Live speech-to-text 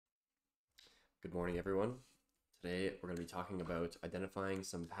Good morning, everyone. Today we're going to be talking about identifying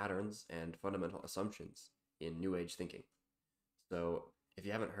some patterns and fundamental assumptions in New Age thinking. So, if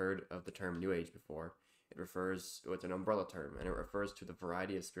you haven't heard of the term New Age before, it's an umbrella term, and it refers to the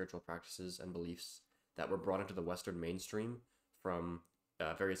variety of spiritual practices and beliefs that were brought into the Western mainstream from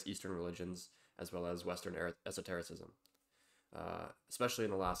various Eastern religions as well as Western esotericism, especially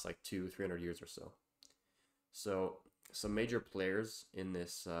in the last like 300 years or so. So, some major players in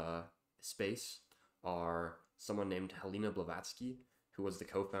this space are someone named Helena Blavatsky, who was the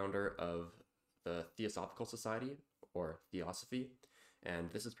co-founder of the Theosophical Society, or Theosophy,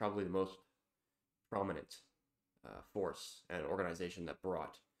 and this is probably the most prominent force and organization that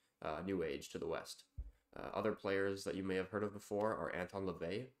brought New Age to the West. Other players that you may have heard of before are Anton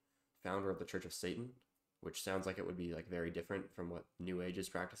LaVey, founder of the Church of Satan, which sounds like it would be like very different from what New Age is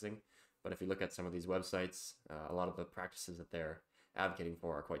practicing. But if you look at some of these websites, a lot of the practices that they're advocating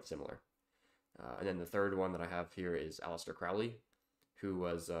for are quite similar. And then the third one that I have here is Aleister Crowley, who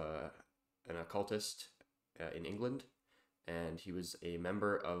was an occultist in England, and he was a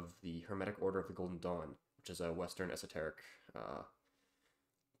member of the Hermetic Order of the Golden Dawn, which is a Western esoteric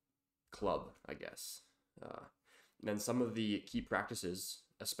club, I guess. And then some of the key practices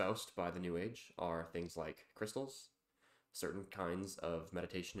espoused by the New Age are things like crystals, certain kinds of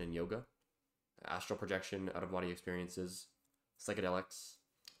meditation and yoga, astral projection, out-of-body experiences, psychedelics,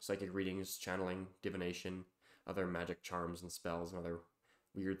 psychic readings, channeling, divination, other magic charms and spells, and other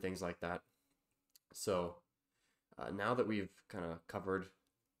weird things like that. So now that we've kind of covered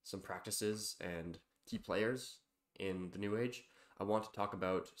some practices and key players in the New Age, I want to talk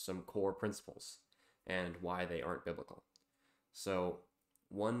about some core principles and why they aren't biblical. So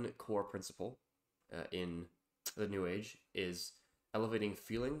one core principle in the New Age is elevating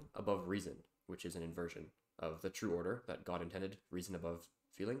feeling above reason, which is an inversion of the true order that God intended, reason above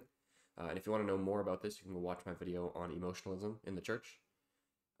feeling. And if you want to know more about this, you can go watch my video on emotionalism in the church.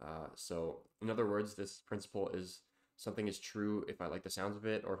 So in other words, this principle is something is true if I like the sounds of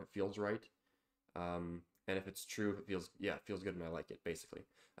it or if it feels right. And if it's true, if it feels good and I like it, basically.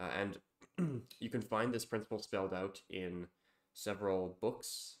 And you can find this principle spelled out in several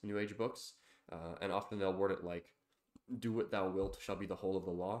books, New Age books, and often they'll word it like, "Do what thou wilt shall be the whole of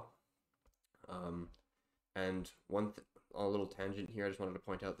the law." And a little tangent here, I just wanted to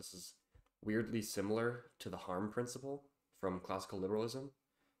point out this is weirdly similar to the harm principle from classical liberalism.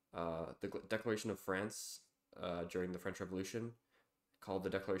 The Declaration of France during the French Revolution, called the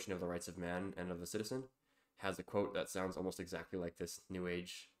Declaration of the Rights of Man and of the Citizen, has a quote that sounds almost exactly like this New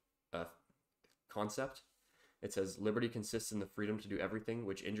Age concept. It says, "Liberty consists in the freedom to do everything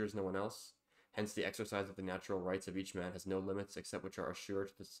which injures no one else. Hence, the exercise of the natural rights of each man has no limits except which are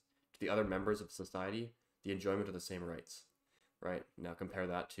assured to the other members of society the enjoyment of the same rights." Right? Now compare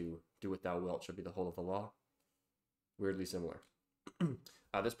that to "do what thou wilt shall be the whole of the law." Weirdly similar.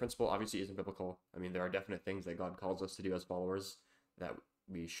 This principle obviously isn't biblical. I mean, there are definite things that God calls us to do as followers that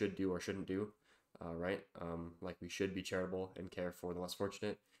we should do or shouldn't do, right? Like we should be charitable and care for the less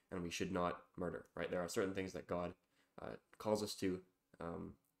fortunate, and we should not murder, right? There are certain things that God calls us to,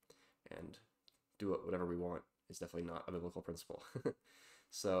 and do whatever we want is definitely not a biblical principle.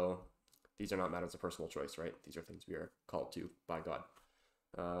 So these are not matters of personal choice, right? These are things we are called to by God.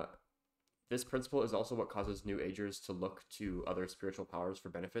 This principle is also what causes New Agers to look to other spiritual powers for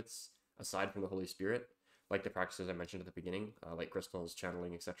benefits aside from the Holy Spirit, like the practices I mentioned at the beginning, like crystals,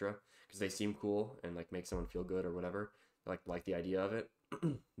 channeling, etc., because they seem cool and like make someone feel good or whatever. Like the idea of it,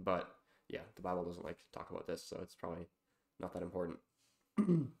 but yeah, the Bible doesn't like to talk about this, so it's probably not that important.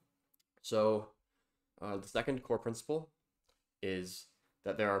 So the second core principle is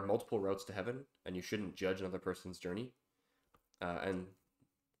that there are multiple routes to heaven, and you shouldn't judge another person's journey. And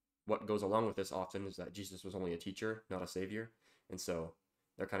what goes along with this often is that Jesus was only a teacher, not a savior. And so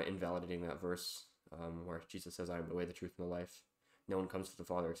they're kind of invalidating that verse where Jesus says, "I am the way, the truth, and the life. No one comes to the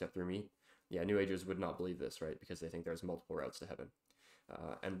Father except through me." Yeah, New Agers would not believe this, right? Because they think there's multiple routes to heaven.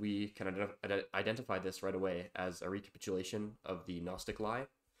 And we can identify this right away as a recapitulation of the Gnostic lie,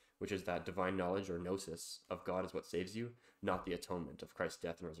 which is that divine knowledge or gnosis of God is what saves you, not the atonement of Christ's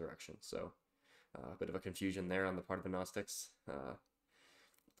death and resurrection. So a bit of a confusion there on the part of the Gnostics.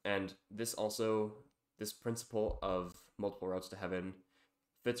 And this principle of multiple routes to heaven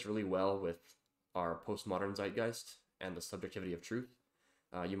fits really well with our postmodern zeitgeist and the subjectivity of truth.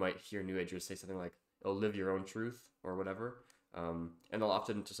 You might hear New Agers say something like, "Oh, live your own truth," or whatever. And they'll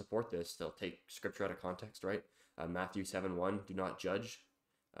often, to support this, they'll take scripture out of context, right? Matthew 7:1, "Do not judge."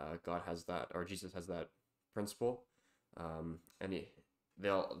 God has that, or Jesus has that principle. And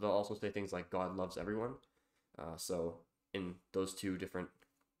they'll also say things like God loves everyone. So in those two different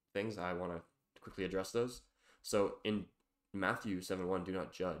things, I want to quickly address those. So in Matthew 7:1, do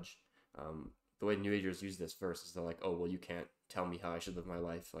not judge. The way New Agers use this verse is they're like, oh, well, you can't tell me how I should live my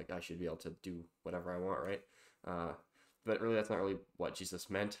life. Like, I should be able to do whatever I want, right? But really, that's not really what Jesus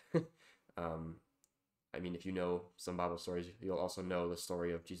meant. I mean, if you know some Bible stories, you'll also know the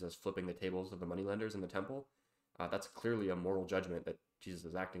story of Jesus flipping the tables of the moneylenders in the temple. That's clearly a moral judgment that Jesus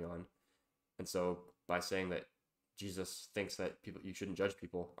is acting on. And so by saying that Jesus thinks that you shouldn't judge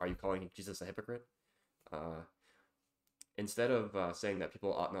people, are you calling Jesus a hypocrite? Instead of saying that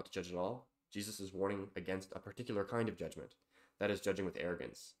people ought not to judge at all, Jesus is warning against a particular kind of judgment. That is judging with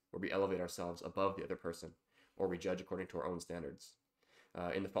arrogance, where we elevate ourselves above the other person, or we judge according to our own standards.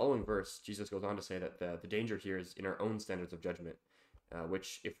 In the following verse, Jesus goes on to say that the danger here is in our own standards of judgment,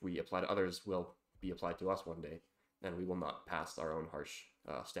 which, if we apply to others, will be applied to us one day, and we will not pass our own harsh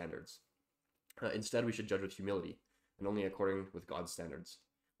standards. Instead, we should judge with humility, and only according with God's standards,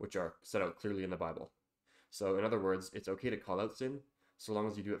 which are set out clearly in the Bible. So, in other words, it's okay to call out sin, so long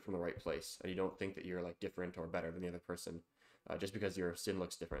as you do it from the right place, and you don't think that you're like different or better than the other person, just because your sin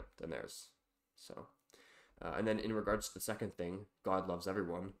looks different than theirs. So, and then in regards to the second thing, God loves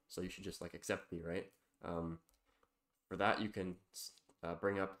everyone, so you should just like accept me, right? For that, you can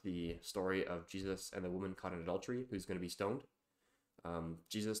bring up the story of Jesus and the woman caught in adultery, who's going to be stoned.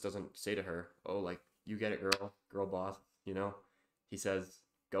 Jesus doesn't say to her, oh, like, you get it, girl boss, you know? He says,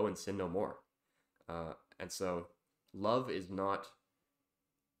 go and sin no more. And so love is not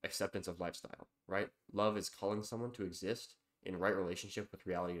acceptance of lifestyle, right? Love is calling someone to exist in right relationship with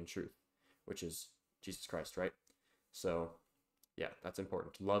reality and truth, which is Jesus Christ, right? So yeah, that's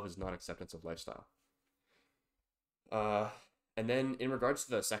important. Love is not acceptance of lifestyle. And then in regards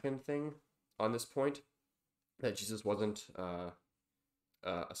to the second thing on this point, that Jesus wasn't a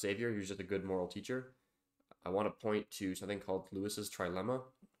savior, he was just a good moral teacher, I want to point to something called Lewis's trilemma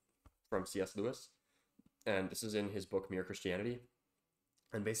from C.S. Lewis. And this is in his book, Mere Christianity.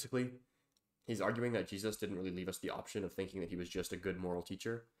 And basically, he's arguing that Jesus didn't really leave us the option of thinking that he was just a good moral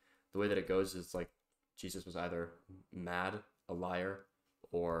teacher. The way that it goes is like Jesus was either mad, a liar,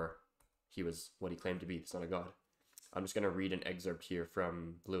 or he was what he claimed to be, the Son of God. I'm just going to read an excerpt here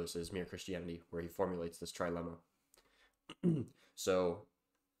from Lewis's Mere Christianity, where he formulates this trilemma. So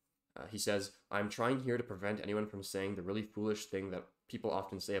he says, I'm trying here to prevent anyone from saying the really foolish thing that people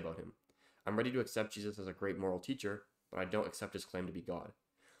often say about him. I'm ready to accept Jesus as a great moral teacher, but I don't accept his claim to be God.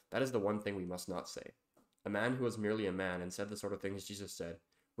 That is the one thing we must not say. A man who was merely a man and said the sort of things Jesus said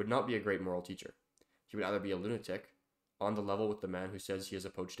would not be a great moral teacher. He would either be a lunatic, on the level with the man who says he is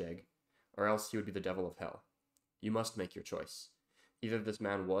a poached egg, or else he would be the devil of hell. You must make your choice. Either this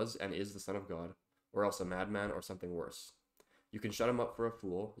man was and is the Son of God, or else a madman or something worse. You can shut him up for a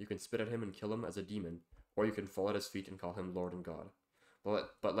fool, you can spit at him and kill him as a demon, or you can fall at his feet and call him Lord and God.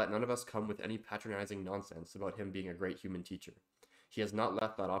 But let none of us come with any patronizing nonsense about him being a great human teacher. He has not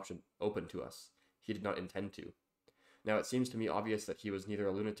left that option open to us. He did not intend to. Now it seems to me obvious that he was neither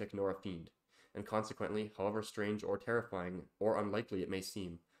a lunatic nor a fiend, and consequently, however strange or terrifying or unlikely it may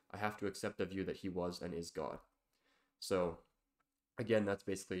seem, I have to accept the view that he was and is God. So, again, that's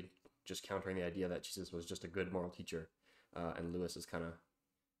basically just countering the idea that Jesus was just a good moral teacher, and Lewis is kind of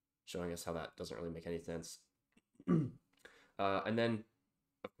showing us how that doesn't really make any sense. And then,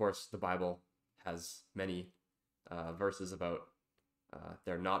 of course, the Bible has many verses about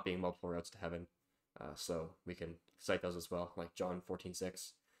there not being multiple routes to heaven, so we can cite those as well, like John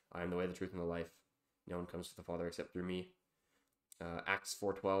 14:6, I am the way, the truth, and the life. No one comes to the Father except through me. Acts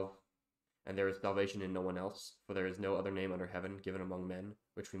 4:12, and there is salvation in no one else, for there is no other name under heaven given among men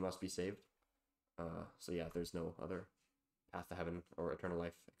which we must be saved. So yeah, there's no other path to heaven or eternal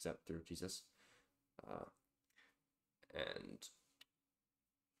life except through Jesus. And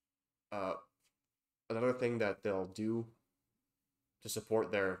another thing that they'll do to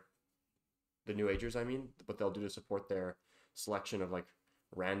support the New Agers, what they'll do to support their selection of like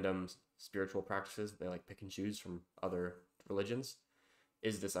random spiritual practices they like pick and choose from other religions,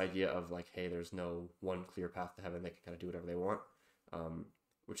 is this idea of like, hey, there's no one clear path to heaven, they can kind of do whatever they want,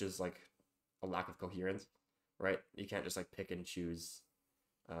 which is like a lack of coherence, right? You can't just like pick and choose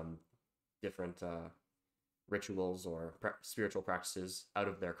different rituals or spiritual practices out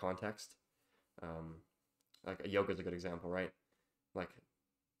of their context. Like yoga is a good example, right? Like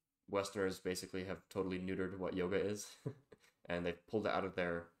Westerners basically have totally neutered what yoga is, and they've pulled it out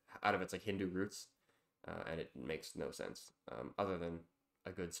of its like Hindu roots, and it makes no sense other than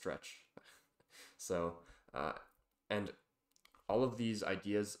a good stretch. So, and all of these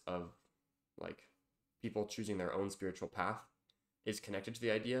ideas of like people choosing their own spiritual path is connected to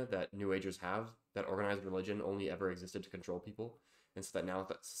the idea that New Agers have that organized religion only ever existed to control people, and so that now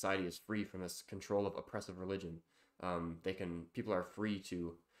that society is free from this control of oppressive religion, people are free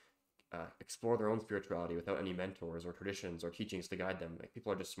to explore their own spirituality without any mentors or traditions or teachings to guide them. Like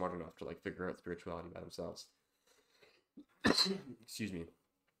people are just smart enough to like figure out spirituality by themselves. Excuse me.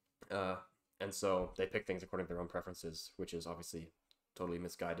 Uh, and so they pick things according to their own preferences, which is obviously totally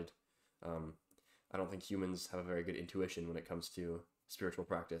misguided. Um, I don't think humans have a very good intuition when it comes to spiritual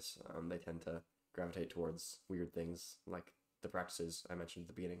practice. They tend to gravitate towards weird things like the practices I mentioned at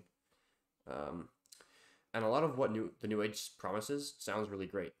the beginning. Um, and a lot of what the New Age promises sounds really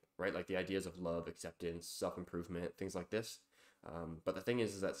great, right? Like the ideas of love, acceptance, self-improvement, things like this. But the thing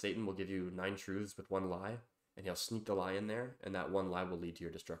is that Satan will give you 9 truths with one lie, and he'll sneak the lie in there, and that one lie will lead to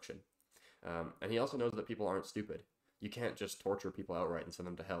your destruction. And he also knows that people aren't stupid. You can't just torture people outright and send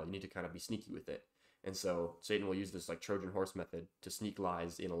them to hell. You need to kind of be sneaky with it. And so Satan will use this like Trojan horse method to sneak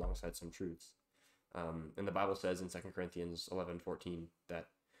lies in alongside some truths. And the Bible says in 2 Corinthians 11:14 that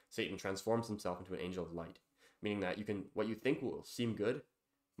Satan transforms himself into an angel of light, meaning that what you think will seem good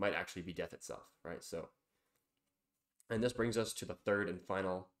might actually be death itself, right? So, and this brings us to the third and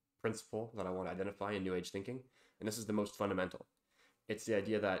final principle that I want to identify in New Age thinking, and this is the most fundamental. It's the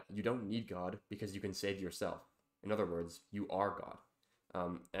idea that you don't need God because you can save yourself. In other words, you are God.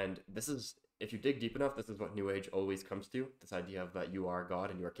 And this is, if you dig deep enough, this is what New Age always comes to, this idea of that you are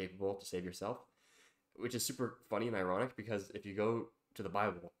God and you are capable to save yourself, which is super funny and ironic because if you go to the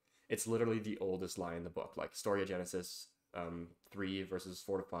Bible, it's literally the oldest lie in the book. Like story of Genesis 3 verses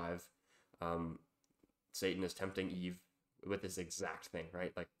 4 to 5, Satan is tempting Eve with this exact thing,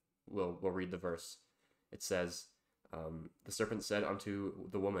 right? Like we'll read the verse. It says, the serpent said unto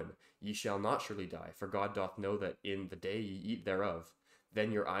the woman, Ye shall not surely die, for God doth know that in the day ye eat thereof,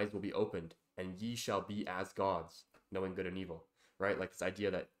 then your eyes will be opened, and ye shall be as gods, knowing good and evil. Right? Like this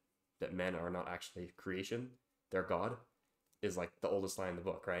idea that men are not actually creation, they're God, is like the oldest lie in the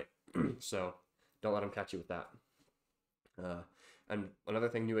book, right? So don't let them catch you with that. And another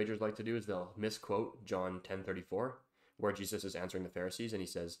thing New Agers like to do is they'll misquote John 10:34, where Jesus is answering the Pharisees, and he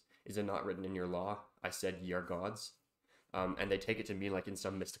says, Is it not written in your law, I said ye are gods? And they take it to mean like in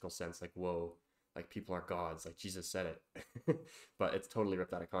some mystical sense, like, whoa, like people are gods, like Jesus said it. But it's totally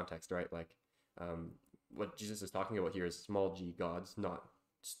ripped out of context, right? Like what Jesus is talking about here is small g gods, not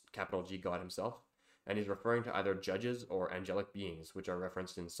capital G God himself. And he's referring to either judges or angelic beings, which are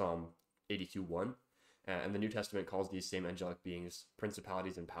referenced in Psalm 82:1. And the New Testament calls these same angelic beings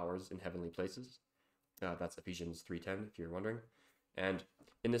principalities and powers in heavenly places. That's Ephesians 3:10, if you're wondering. And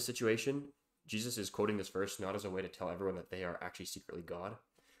in this situation, Jesus is quoting this verse not as a way to tell everyone that they are actually secretly God,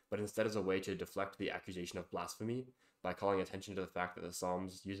 but instead as a way to deflect the accusation of blasphemy by calling attention to the fact that the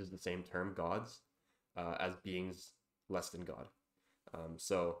Psalms uses the same term, gods, as beings less than God.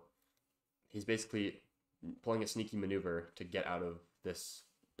 So he's basically pulling a sneaky maneuver to get out of this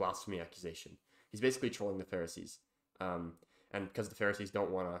blasphemy accusation. He's basically trolling the Pharisees. And because the Pharisees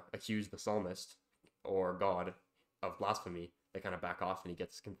don't want to accuse the psalmist or God of blasphemy, they kind of back off and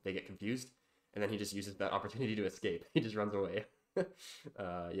they get confused. And then he just uses that opportunity to escape. He just runs away.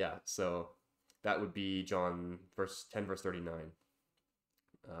 Yeah, so that would be John 10 verse 39.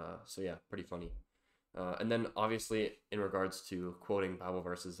 So yeah, pretty funny. And then obviously in regards to quoting Bible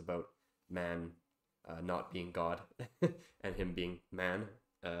verses about man not being God and him being man,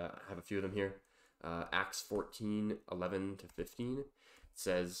 I have a few of them here. Acts 14:11-15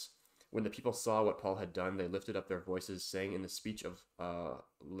 says, When the people saw what Paul had done, they lifted up their voices, saying in the speech of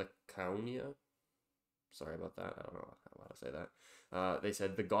Lycaonia, sorry about that, I don't know how to say that, they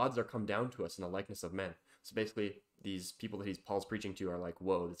said, The gods are come down to us in the likeness of men. So basically, these people that Paul's preaching to are like,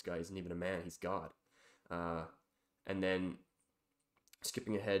 whoa, this guy isn't even a man, he's God. And then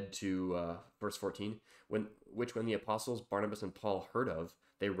skipping ahead to verse 14, when the apostles Barnabas and Paul heard of,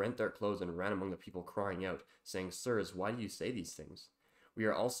 they rent their clothes and ran among the people, crying out, saying, Sirs, why do you say these things? We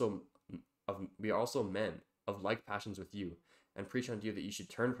are also men of like passions with you, and preach unto you that you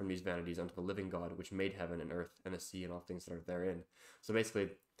should turn from these vanities unto the living God, which made heaven and earth and the sea and all things that are therein. So basically,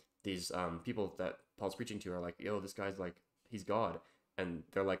 these people that Paul's preaching to are like, yo, this guy's like, he's God. And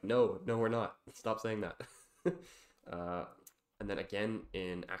they're like, no, we're not. Stop saying that. And then again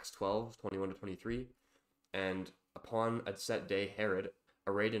in Acts 12:21-23, and upon a set day Herod,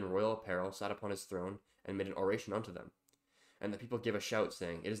 arrayed in royal apparel, sat upon his throne, and made an oration unto them. And the people gave a shout,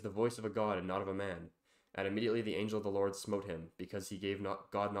 saying, It is the voice of a God, and not of a man. And immediately the angel of the Lord smote him, because he gave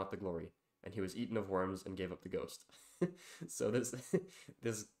God not the glory, and he was eaten of worms, and gave up the ghost. So this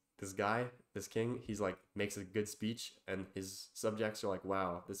guy, this king, he's like, makes a good speech, and his subjects are like,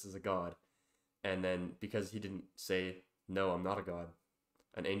 wow, this is a god. And then because he didn't say, no, I'm not a god,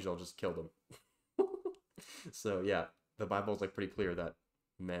 an angel just killed him. So yeah, the Bible is like pretty clear that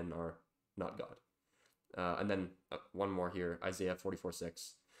men are not God. And then one more here, Isaiah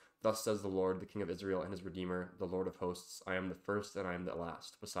 44:6. Thus says the Lord, the King of Israel and his Redeemer, the Lord of hosts, I am the first and I am the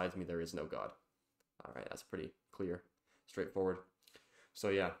last. Besides me, there is no God. All right, that's pretty clear, straightforward. So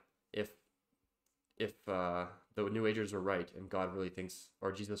yeah, if the New Agers were right and God really thinks,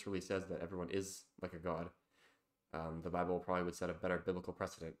 or Jesus really says that everyone is like a God, the Bible probably would set a better biblical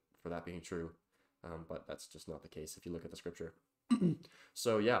precedent for that being true. But that's just not the case if you look at the scripture.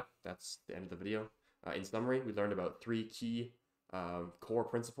 So yeah, that's the end of the video. In summary, we learned about 3 key core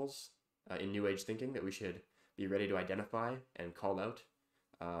principles in New Age thinking that we should be ready to identify and call out,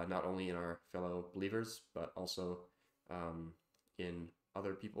 not only in our fellow believers, but also in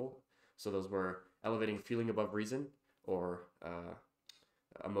other people. So those were elevating feeling above reason, or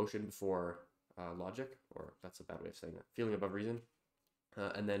emotion before logic, or that's a bad way of saying that, feeling above reason.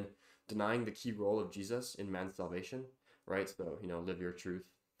 And then denying the key role of Jesus in man's salvation, right? So, live your truth,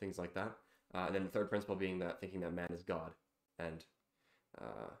 things like that. And then the third principle being that thinking that man is God, and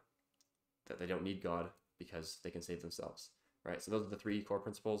that they don't need God because they can save themselves, right? So those are the 3 core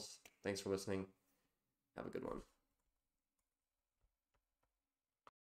principles. Thanks for listening. Have a good one.